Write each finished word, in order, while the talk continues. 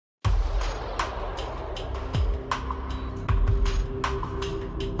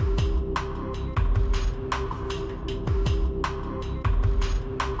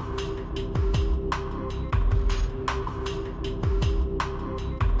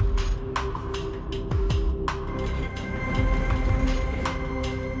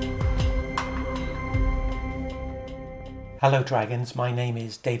Hello Dragons, my name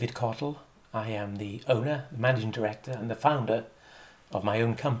is David Cottle. I am the owner, the managing director and the founder of my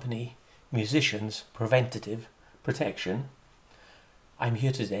own company, Musicians Preventative Protection. I'm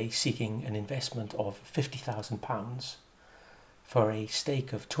here today seeking an investment of £50,000 for a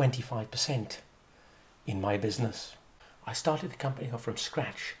stake of 25% in my business. I started the company off from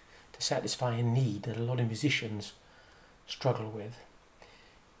scratch to satisfy a need that a lot of musicians struggle with.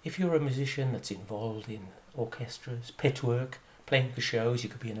 If you're a musician that's involved in orchestras, pit work, playing for shows, you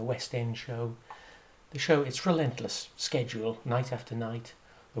could be in a West End show. The show, it's relentless schedule, night after night.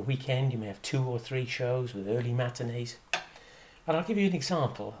 The weekend you may have 2 or 3 shows with early matinees. And I'll give you an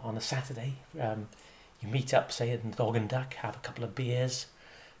example. On a Saturday, you meet up, say, in the Dog and Duck, have a couple of beers,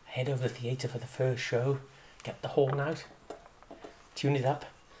 head over to the theatre for the first show, get the horn out, tune it up,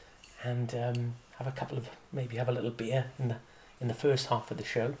 and maybe have a little beer in the first half of the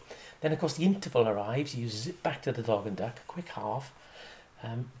show. Then of course the interval arrives, you zip back to the Dog and Duck, a quick half,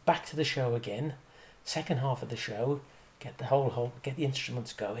 back to the show again, second half of the show, get the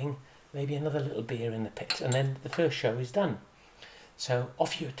instruments going, maybe another little beer in the pit, and then the first show is done. So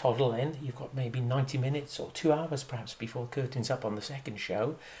off you toddle then, you've got maybe 90 minutes or 2 hours perhaps before curtains up on the second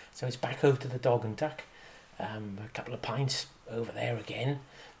show, so it's back over to the Dog and Duck, a couple of pints over there again,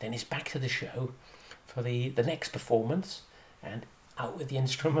 then it's back to the show for the next performance, and out with the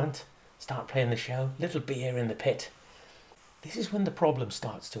instrument, start playing the show, little beer in the pit. This is when the problem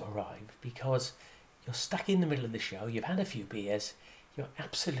starts to arrive, because you're stuck in the middle of the show, you've had a few beers, you're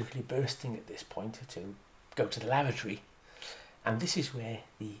absolutely bursting at this point to go to the lavatory, and this is where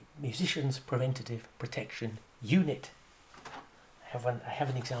the Musicians Preventative Protection Unit, I have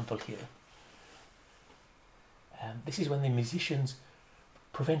an example here. This is when the Musicians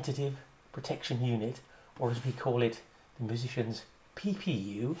Preventative Protection Unit, or as we call it, the Musicians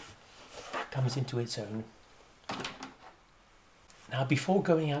PPU, comes into its own. Now, before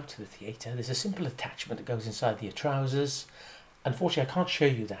going out to the theatre, there's a simple attachment that goes inside your trousers. Unfortunately, I can't show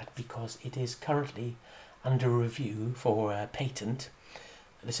you that because it is currently under review for a patent.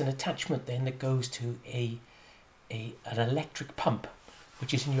 There's an attachment then that goes to an electric pump,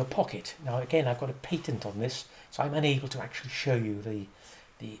 which is in your pocket. Now, again, I've got a patent on this, so I'm unable to actually show you the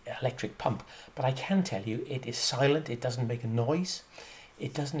electric pump, but I can tell you it is silent, it doesn't make a noise,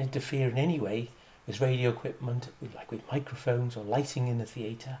 it doesn't interfere in any way with radio equipment, like with microphones or lighting in the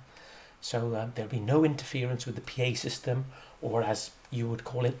theatre. So there'll be no interference with the PA system, or as you would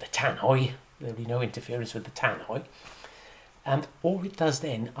call it, the tannoy. There'll be no interference with the tannoy. And all it does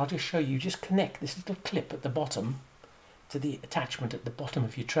then, I'll just show you, just connect this little clip at the bottom to the attachment at the bottom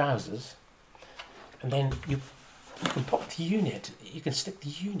of your trousers, and then you can pop the unit, you can stick the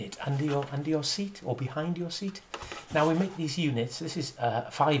unit under your seat or behind your seat. Now we make these units, this is a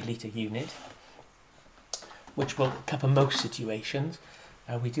 5-litre unit, which will cover most situations.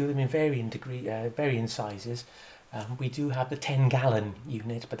 We do them in varying sizes. We do have the 10-gallon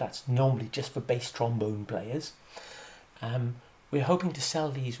unit, but that's normally just for bass trombone players. We're hoping to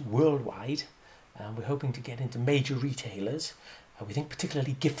sell these worldwide. We're hoping to get into major retailers. We think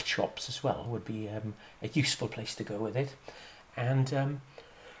particularly gift shops as well would be a useful place to go with it, and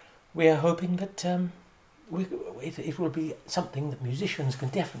we are hoping that it will be something that musicians can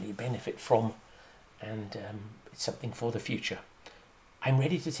definitely benefit from, and it's something for the future. I'm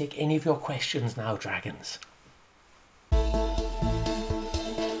ready to take any of your questions now, Dragons. A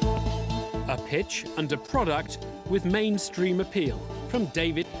pitch and a product with mainstream appeal from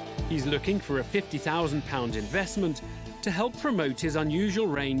David. He's looking for a £50,000 investment to help promote his unusual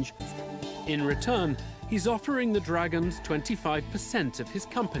range. In return, he's offering the Dragons 25% of his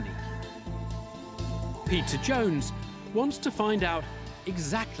company. Peter Jones wants to find out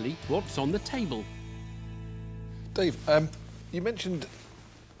exactly what's on the table. Dave, you mentioned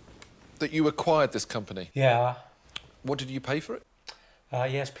that you acquired this company. Yeah. What did you pay for it?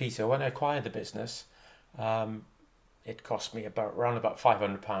 Yes, Peter, when I acquired the business, it cost me around about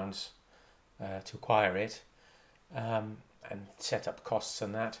 £500 to acquire it. And set up costs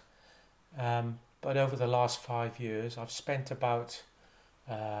and that, but over the last 5 years I've spent about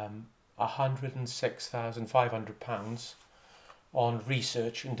 £106,500 on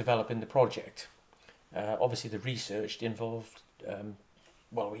research and developing the project. Obviously the research involved, the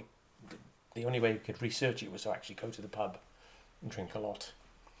only way we could research it was to actually go to the pub and drink a lot.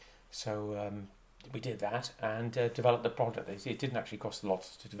 So we did that and developed the product. It didn't actually cost a lot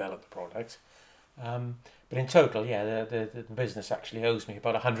to develop the product. But in total, yeah, the business actually owes me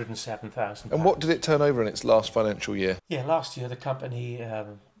about £107,000. And what did it turn over in its last financial year? Yeah, last year the company,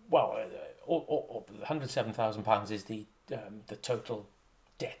 £107,000 is the total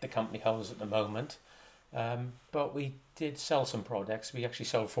debt the company holds at the moment. But we did sell some products. We actually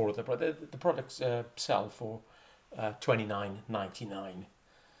sold 4 of the products. The products sell for $29.99.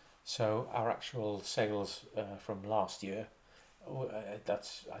 So our actual sales from last year,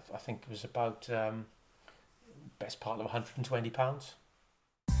 I think it was about best part of £120.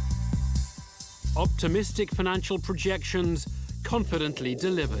 Optimistic financial projections confidently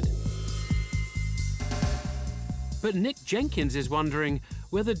delivered. But Nick Jenkins is wondering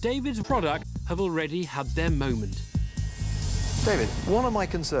whether David's product have already had their moment. David, one of my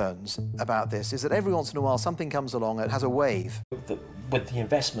concerns about this is that every once in a while something comes along that has a wave. With the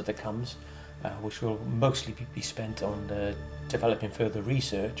investment that comes, which will mostly be spent on developing further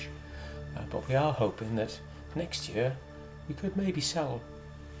research, but we are hoping that next year we could maybe sell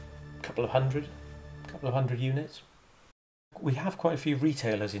a couple of hundred units. We have quite a few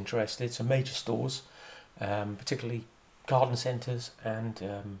retailers interested, some major stores, particularly garden centres and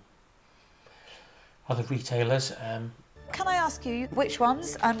other retailers. Can I ask you which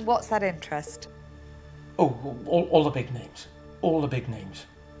ones and what's that interest? Oh, all the big names. All the big names.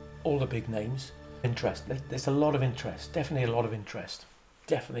 All the big names. Interest. There's a lot of interest. Definitely a lot of interest.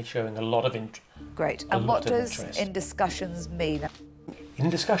 Definitely showing a lot of interest. Great. And what does in discussions mean? In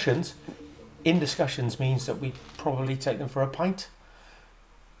discussions means that we probably take them for a pint.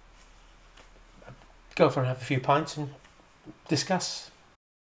 Go for and have a few pints and discuss.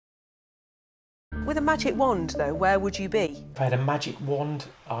 With a magic wand, though, where would you be? If I had a magic wand,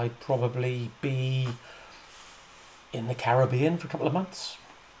 I'd probably be in the Caribbean for a couple of months.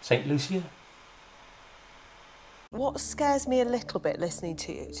 St. Lucia. What scares me a little bit listening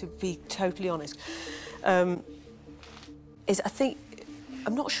to you, to be totally honest, is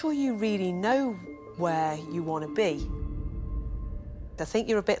I'm not sure you really know where you want to be. I think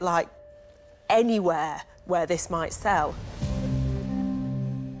you're a bit like anywhere where this might sell.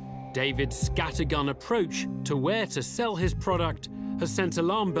 David's scattergun approach to where to sell his product has sent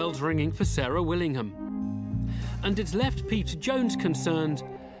alarm bells ringing for Sarah Willingham. And it's left Peter Jones concerned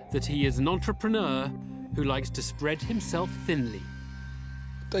that he is an entrepreneur who likes to spread himself thinly.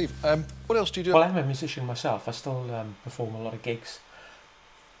 Dave, what else do you do? Well, I'm a musician myself. I still perform a lot of gigs.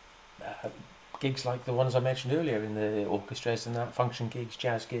 Gigs like the ones I mentioned earlier in the orchestras and that, function gigs,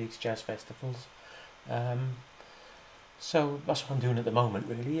 jazz festivals. So that's what I'm doing at the moment,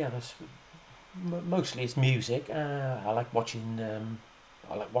 really. Yeah, mostly it's music. I like watching the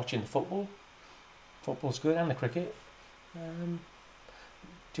football. Football's good, and the cricket.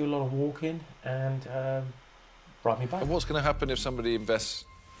 Do a lot of walking and ride my bike. And what's going to happen if somebody invests?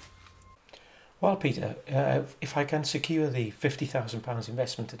 Well, Peter, if I can secure the £50,000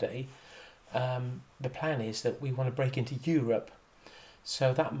 investment today, the plan is that we want to break into Europe.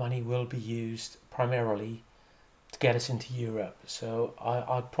 So that money will be used primarily to get us into Europe. So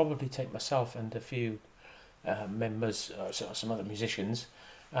I'd probably take myself and a few members, some other musicians.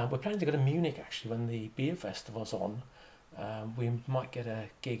 We're planning to go to Munich actually when the beer festival's on. We might get a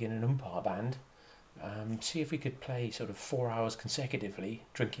gig in an umpire band. See if we could play sort of 4 hours consecutively,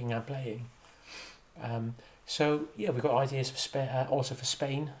 drinking and playing. So yeah, we've got ideas for also for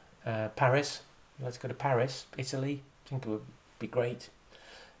Spain, Paris. Let's go to Paris, Italy. I think it would be great.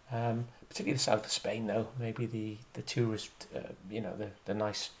 Particularly the south of Spain, though. Maybe the tourist, the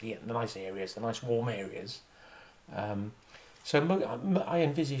nice areas, the nice warm areas. So I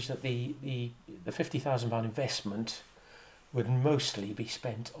envisage that the £50,000 investment would mostly be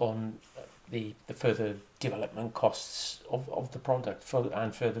spent on the further development costs of the product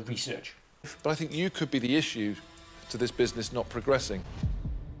and further research. But I think you could be the issue to this business not progressing.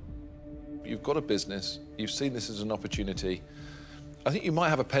 You've got a business, you've seen this as an opportunity. I think you might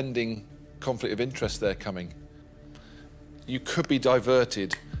have a pending conflict of interest there coming. You could be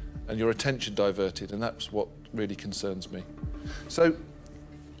diverted and your attention diverted, and that's what really concerns me. So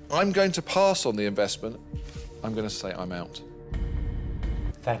I'm going to pass on the investment. I'm going to say I'm out.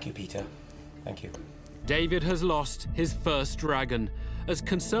 Thank you, Peter. Thank you. David has lost his first dragon, as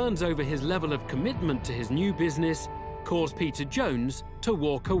concerns over his level of commitment to his new business cause Peter Jones to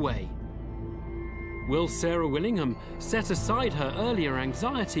walk away. Will Sarah Willingham set aside her earlier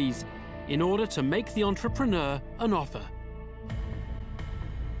anxieties in order to make the entrepreneur an offer?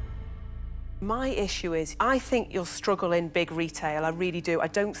 My issue is, I think you'll struggle in big retail, I really do. I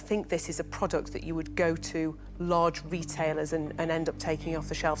don't think this is a product that you would go to large retailers and end up taking off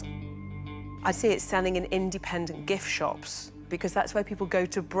the shelves. I see it selling in independent gift shops, because that's where people go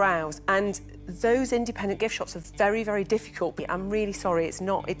to browse. And those independent gift shops are very, very difficult. I'm really sorry, it's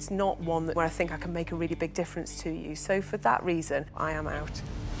not one where I think I can make a really big difference to you. So for that reason, I am out.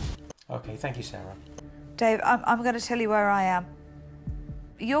 Okay, thank you, Sarah. Dave, I'm going to tell you where I am.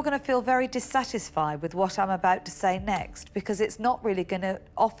 you're going to feel very dissatisfied with what I'm about to say next, because it's not really going to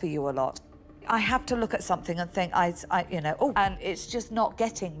offer you a lot. I have to look at something and think, you know, oh, and it's just not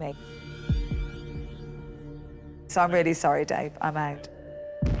getting me. So I'm really sorry, Dave. I'm out.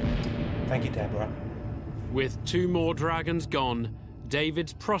 Thank you, Deborah. With 2 more dragons gone,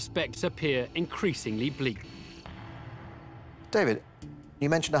 David's prospects appear increasingly bleak. David, you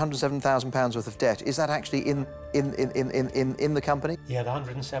mentioned £107,000 worth of debt. Is that actually in the company? Yeah, the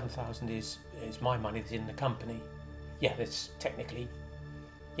 107,000 is my money that's in the company. Yeah, that's technically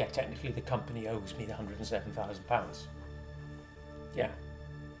the company owes me the £107,000. Yeah.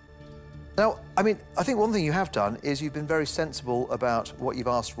 Now, I mean, I think one thing you have done is you've been very sensible about what you've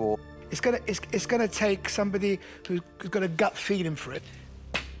asked for. It's gonna take somebody who's got a gut feeling for it.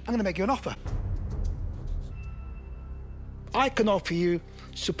 I'm gonna make you an offer. I can offer you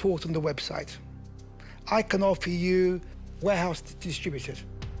support on the website. I can offer you warehouse distributed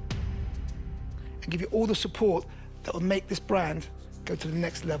and give you all the support that will make this brand go to the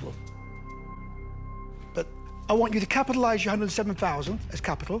next level. But I want you to capitalise your 107,000 as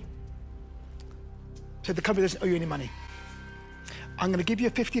capital, so the company doesn't owe you any money. I'm going to give you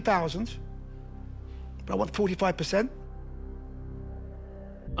 50,000, but I want 45%.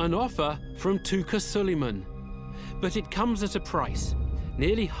 An offer from Tuka Suleiman, but it comes at a price.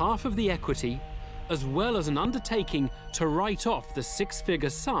 Nearly half of the equity, as well as an undertaking to write off the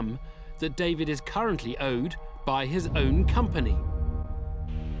 6-figure sum that David is currently owed by his own company.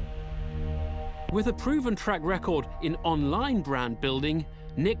 With a proven track record in online brand building,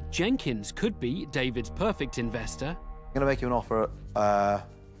 Nick Jenkins could be David's perfect investor. I'm going to make you an offer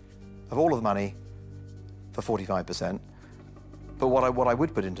of all of the money for 45%. But what I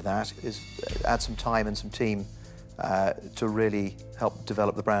would put into that is add some time and some team to really help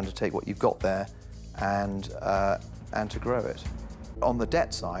develop the brand, to take what you've got there and to grow it. On the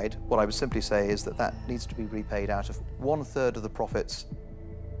debt side, what I would simply say is that needs to be repaid out of 1/3 of the profits.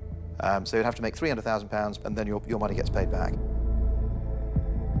 So you'd have to make £300,000 and then your money gets paid back.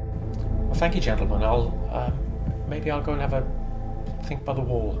 Well, thank you, gentlemen. Maybe I'll go and have a think by the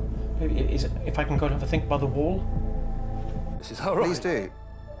wall. If I can go and have a think by the wall? This is all right. Please do.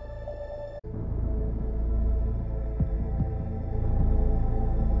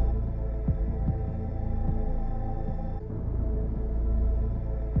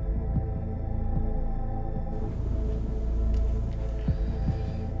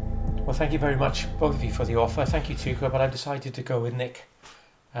 Well, thank you very much, both of you, for the offer. Thank you, Tuka, but I decided to go with Nick.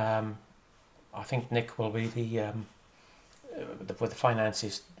 I think Nick will be with the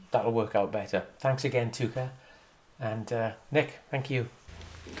finances. That'll work out better. Thanks again, Tuka. And Nick, thank you.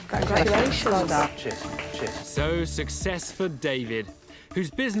 Congratulations. Cheers. Cheers. So success for David,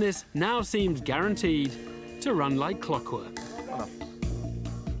 whose business now seems guaranteed to run like clockwork.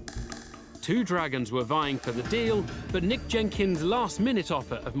 2 dragons were vying for the deal, but Nick Jenkins' last-minute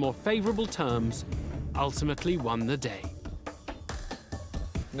offer of more favourable terms ultimately won the day.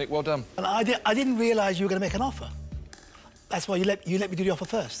 Nick, well done. And I didn't realise you were going to make an offer. That's why you let me do the offer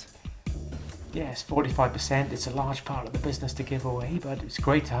first. Yes, 45%. It's a large part of the business to give away, but it's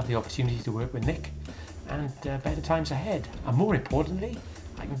great to have the opportunity to work with Nick, and better times ahead. And more importantly,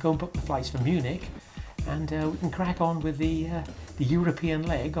 I can go and book the flights for Munich, and we can crack on with the European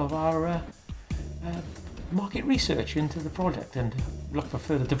leg of our market research into the product and look for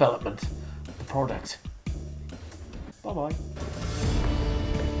further development of the product. Bye-bye.